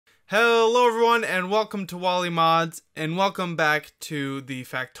Hello everyone and welcome to Wally Mods and welcome back to the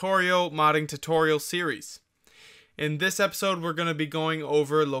Factorio Modding Tutorial Series. In this episode we're going to be going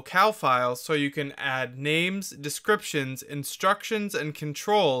over locale files so you can add names, descriptions, instructions, and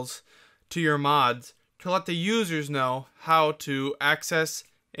controls to your mods to let the users know how to access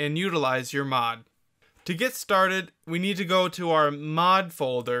and utilize your mod. To get started, we need to go to our mod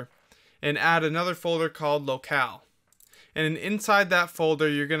folder and add another folder called Locale. And inside that folder,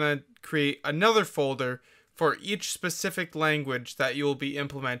 you're going to create another folder for each specific language that you will be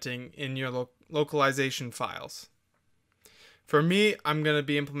implementing in your localization files. For me, I'm going to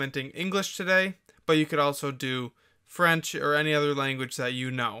be implementing English today, but you could also do French or any other language that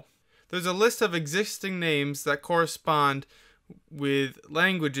you know. There's a list of existing names that correspond with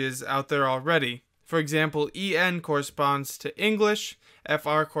languages out there already. For example, EN corresponds to English,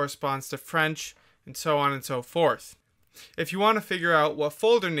 FR corresponds to French, and so on and so forth. If you want to figure out what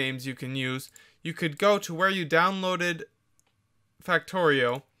folder names you can use, you could go to where you downloaded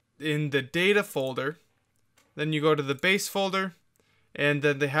Factorio in the data folder, then you go to the base folder, and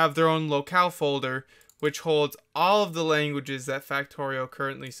then they have their own locale folder which holds all of the languages that Factorio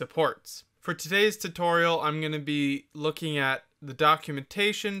currently supports. For today's tutorial, I'm going to be looking at the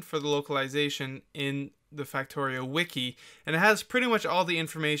documentation for the localization in the Factorio wiki, and it has pretty much all the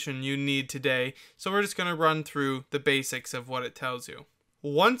information you need today, so we're just going to run through the basics of what it tells you.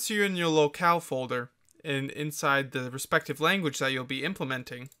 Once you're in your locale folder and inside the respective language that you'll be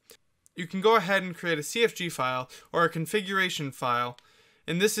implementing, you can go ahead and create a CFG file or a configuration file,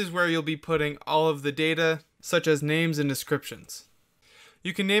 and this is where you'll be putting all of the data such as names and descriptions.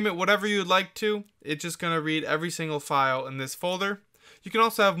 You can name it whatever you'd like to. It's just going to read every single file in this folder. You can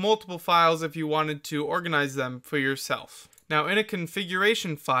also have multiple files if you wanted to organize them for yourself. Now in a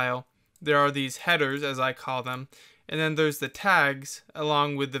configuration file, there are these headers, as I call them, and then there's the tags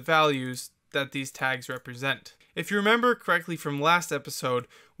along with the values that these tags represent. If you remember correctly from last episode,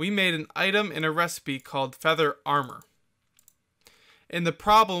 we made an item in a recipe called Feather Armor. And the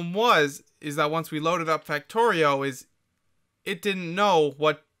problem is that once we loaded up Factorio, it didn't know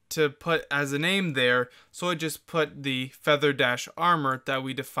what to put as a name there, so it just put the feather-armor that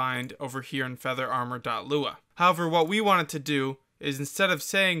we defined over here in featherarmor.lua. However, what we wanted to do is instead of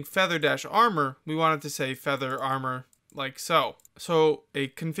saying feather-armor, we wanted to say feather armor like so. So a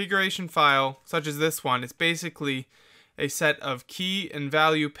configuration file such as this one is basically a set of key and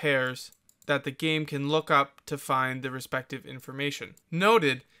value pairs that the game can look up to find the respective information.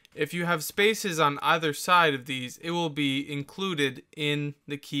 Noted, if you have spaces on either side of these, it will be included in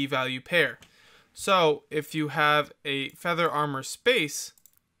the key value pair. So if you have a feather armor space,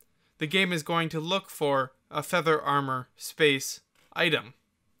 the game is going to look for a feather armor space item.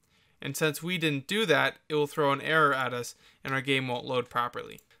 And since we didn't do that, it will throw an error at us and our game won't load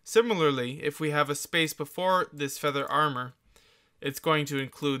properly. Similarly, if we have a space before this feather armor, it's going to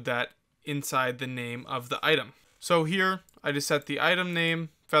include that inside the name of the item. So here, I just set the item name,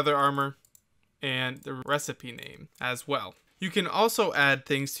 feather armor, and the recipe name as well. You can also add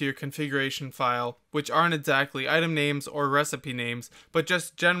things to your configuration file which aren't exactly item names or recipe names, but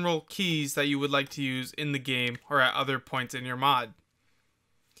just general keys that you would like to use in the game or at other points in your mod.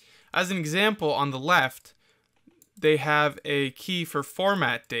 As an example, on the left, they have a key for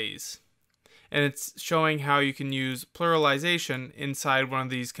format days, and it's showing how you can use pluralization inside one of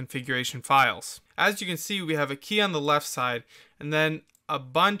these configuration files. As you can see, we have a key on the left side and then a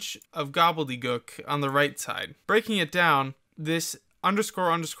bunch of gobbledygook on the right side. Breaking it down, this __1__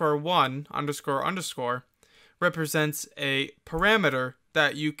 represents a parameter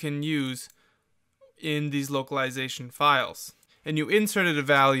that you can use in these localization files. And you inserted a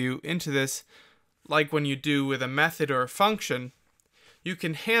value into this, like when you do with a method or a function, you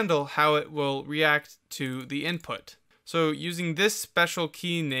can handle how it will react to the input. So using this special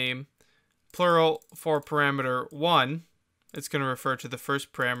key name, plural for parameter 1, it's going to refer to the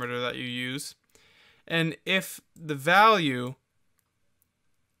first parameter that you use. And if the value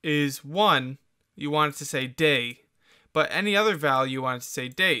is 1, you want it to say day, but any other value you want it to say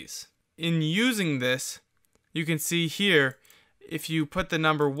days. In using this, you can see here, if you put the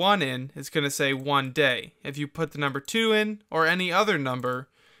number 1 in, it's going to say 1 day. If you put the number 2 in, or any other number,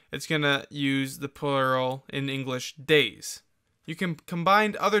 it's going to use the plural in English days. You can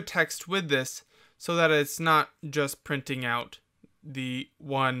combine other text with this so that it's not just printing out the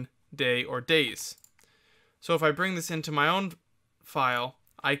 1 day or days. So if I bring this into my own file,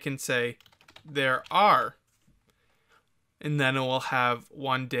 I can say there are, and then it will have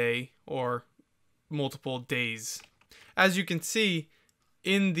 1 day or multiple days. As you can see,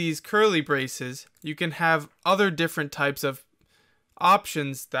 in these curly braces, you can have other different types of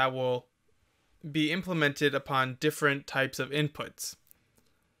options that will be implemented upon different types of inputs.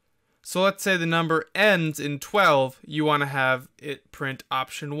 So let's say the number ends in 12, you want to have it print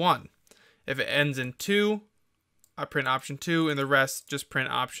option 1. If it ends in 2, I print option 2, and the rest just print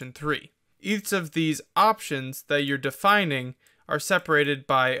option 3. Each of these options that you're defining are separated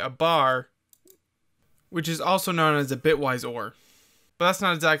by a bar, which is also known as a bitwise OR. But that's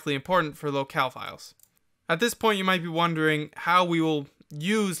not exactly important for locale files. At this point, you might be wondering how we will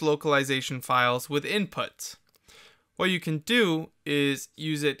use localization files with inputs. What you can do is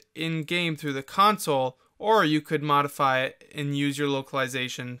use it in-game through the console, or you could modify it and use your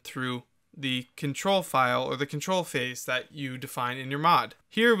localization through the control file or the control phase that you define in your mod.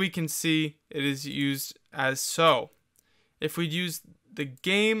 Here we can see it is used as so. If we use the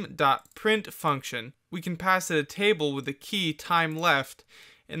game.print function, we can pass it a table with the key time left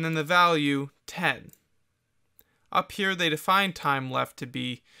and then the value 10. Up here they define time left to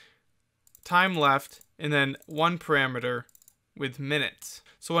be time left and then one parameter with minutes.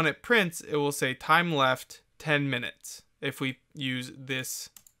 So when it prints, it will say time left 10 minutes if we use this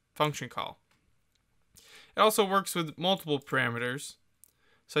function call. It also works with multiple parameters,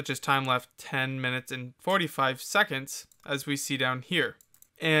 such as time left 10 minutes and 45 seconds, as we see down here.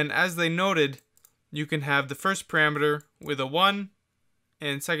 And as they noted, you can have the first parameter with a 1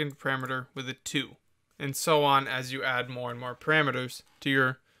 and second parameter with a 2, and so on as you add more and more parameters to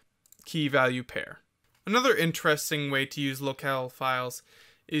your key value pair. Another interesting way to use locale files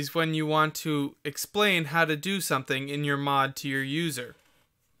is when you want to explain how to do something in your mod to your user.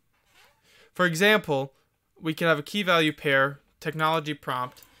 For example, we could have a key value pair, technology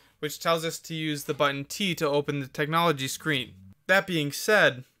prompt, which tells us to use the button T to open the technology screen. That being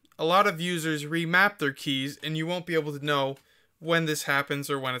said, a lot of users remap their keys and you won't be able to know when this happens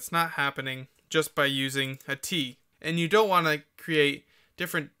or when it's not happening just by using a T. And you don't want to create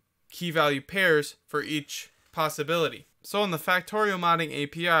different key value pairs for each possibility. So in the Factorio Modding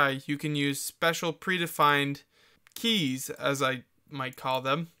API, you can use special predefined keys, as I might call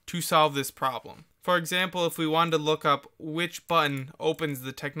them, to solve this problem. For example, if we wanted to look up which button opens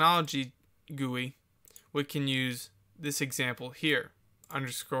the technology GUI, we can use this example here,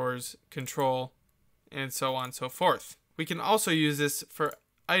 underscores, control, and so on and so forth. We can also use this for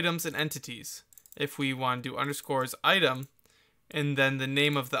items and entities. If we want to do underscores item, and then the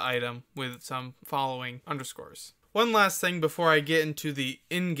name of the item with some following underscores. One last thing before I get into the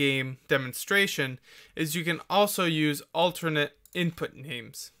in-game demonstration is you can also use alternate input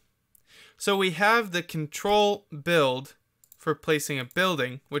names. So we have the control build for placing a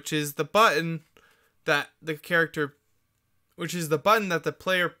building, which is the button that the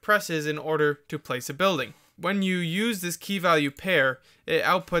player presses in order to place a building. When you use this key value pair, it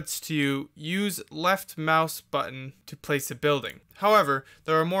outputs to you use left mouse button to place a building. However,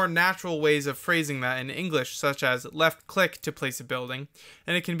 there are more natural ways of phrasing that in English, such as left click to place a building,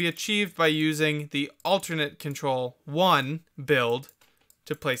 and it can be achieved by using the alternate control 1 build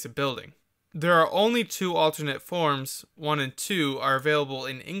to place a building. There are only 2 alternate forms, 1 and 2, are available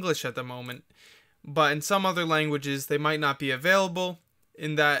in English at the moment, but in some other languages they might not be available,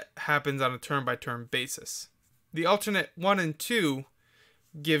 and that happens on a turn-by-turn basis. The alternate 1 and 2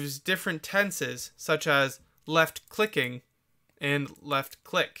 gives different tenses, such as left clicking and left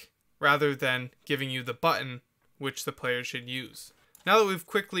click, rather than giving you the button which the player should use. Now that we've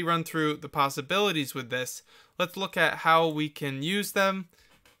quickly run through the possibilities with this, let's look at how we can use them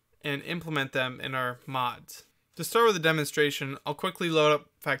and implement them in our mods. To start with the demonstration, I'll quickly load up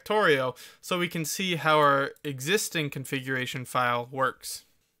Factorio so we can see how our existing configuration file works.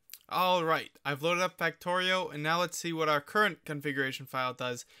 Alright, I've loaded up Factorio, and now let's see what our current configuration file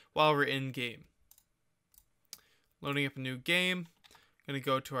does while we're in game. Loading up a new game, I'm going to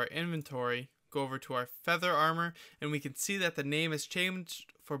go to our inventory, go over to our feather armor, and we can see that the name has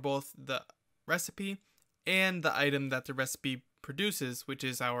changed for both the recipe and the item that the recipe produces, which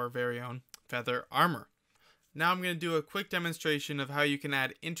is our very own feather armor. Now I'm going to do a quick demonstration of how you can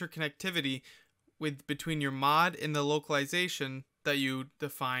add interconnectivity between your mod and the localization that you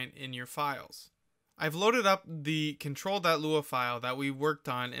define in your files. I've loaded up the control.lua file that we worked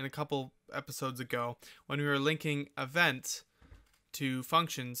on in a couple episodes ago when we were linking events to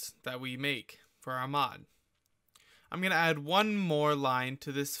functions that we make for our mod. I'm going to add one more line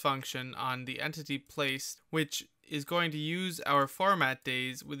to this function on the entity place, which is going to use our format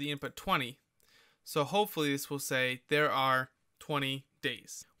days with the input 20. So hopefully this will say there are 20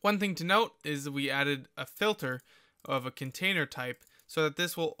 days. One thing to note is we added a filter of a container type so that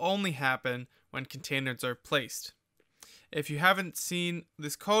this will only happen when containers are placed. If you haven't seen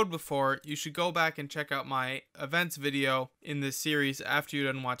this code before, you should go back and check out my events video in this series after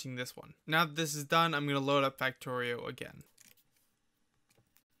you're done watching this one. Now that this is done, I'm going to load up Factorio again.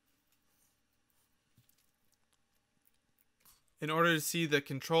 In order to see the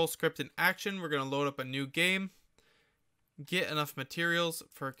control script in action, we're going to load up a new game, get enough materials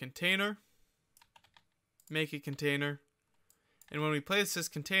for a container, make a container, and when we place this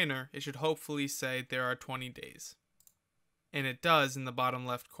container, it should hopefully say there are 20 days. And it does in the bottom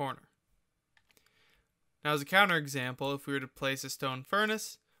left corner. Now as a counter example, if we were to place a stone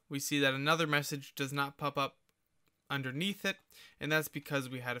furnace, we see that another message does not pop up underneath it, and that's because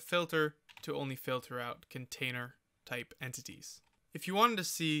we had a filter to only filter out container type entities. If you wanted to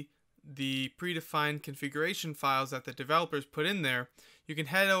see the predefined configuration files that the developers put in there, you can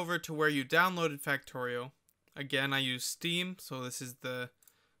head over to where you downloaded Factorio. Again, I use Steam, so this is the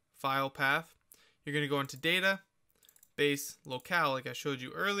file path. You're going to go into Data, Base, Locale, like I showed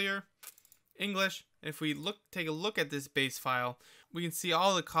you earlier, English, and if we take a look at this base file, we can see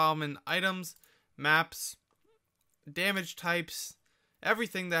all the common items, maps, damage types,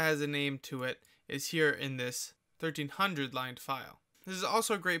 everything that has a name to it is here in this 1300 lined file. This is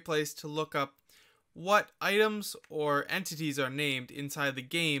also a great place to look up what items or entities are named inside the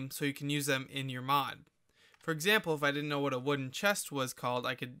game so you can use them in your mod. For example, if I didn't know what a wooden chest was called,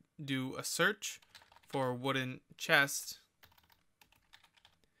 I could do a search for wooden chest.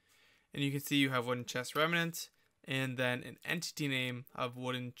 And you can see you have wooden chest remnants and then an entity name of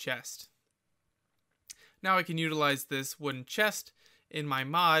wooden chest. Now I can utilize this wooden chest in my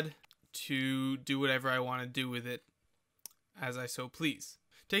mod to do whatever I want to do with it as I so please.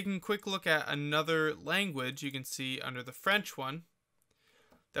 Taking a quick look at another language, you can see under the French one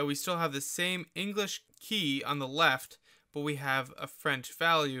that we still have the same English key on the left, but we have a French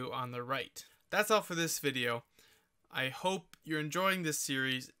value on the right. That's all for this video. I hope you're enjoying this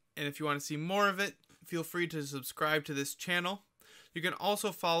series, and if you want to see more of it, feel free to subscribe to this channel. You can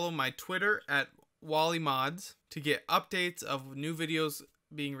also follow my Twitter at WallyMods to get updates of new videos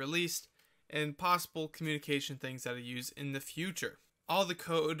being released and possible communication things that I use in the future. All the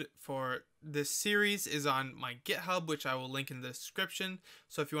code for this series is on my GitHub, which I will link in the description.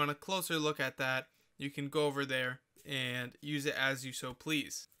 So if you want a closer look at that, you can go over there and use it as you so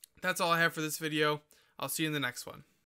please. That's all I have for this video. I'll see you in the next one.